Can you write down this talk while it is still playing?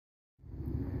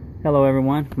Hello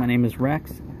everyone, my name is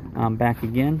Rex. I'm back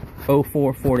again.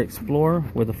 04 Ford Explorer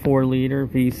with a 4-liter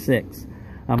V6.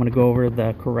 I'm going to go over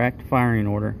the correct firing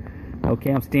order.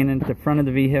 Okay, I'm standing at the front of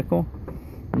the vehicle,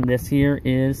 and this here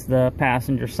is the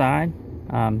passenger side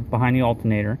behind the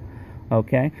alternator.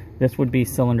 Okay, this would be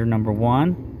cylinder number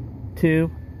 1,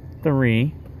 2,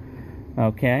 3.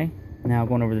 Okay, now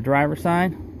going over the driver's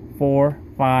side, 4,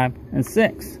 5, and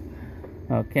 6.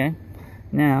 Okay,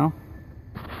 now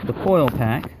the coil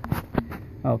pack.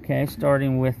 Okay,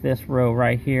 starting with this row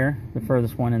right here, the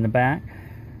furthest one in the back.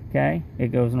 Okay, it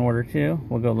goes in order too.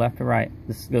 We'll go left to right.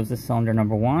 This goes to cylinder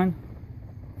number 1,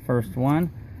 first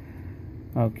one.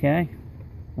 Okay,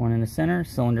 one in the center,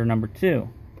 cylinder number 2.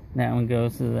 That one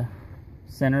goes to the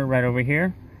center right over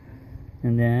here.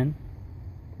 And then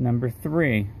number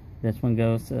 3. This one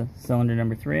goes to cylinder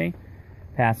number 3.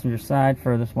 Passenger side,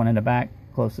 furthest one in the back,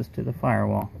 closest to the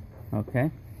firewall. Okay,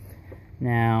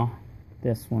 now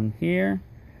this one here.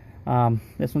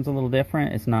 This one's a little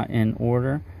different. It's not in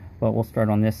order, but we'll start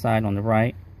on this side on the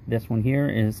right. This one here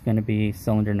is going to be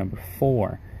cylinder number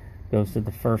 4. Goes to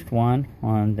the first one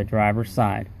on the driver's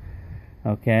side.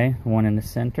 Okay, the one in the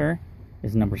center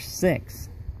is number 6.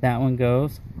 That one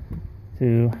goes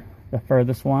to the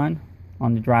furthest one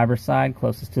on the driver's side,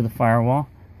 closest to the firewall.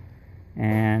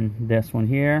 And this one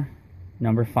here,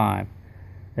 number 5.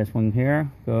 This one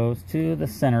here goes to the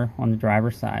center on the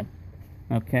driver's side.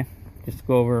 Okay, just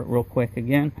go over it real quick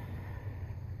again.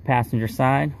 Passenger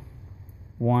side,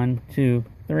 1, 2,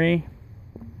 3.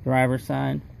 Driver's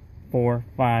side, 4,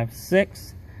 5,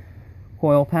 6.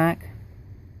 Coil pack,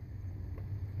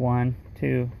 1,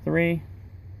 2, 3,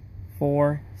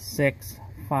 4, 6,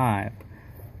 5.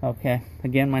 Okay,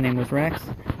 again, my name is Rex.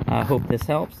 I hope this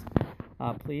helps.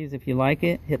 Please, if you like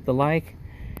it, hit the like.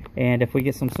 And if we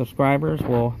get some subscribers,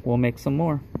 we'll make some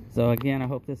more. So again, I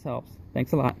hope this helps.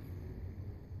 Thanks a lot.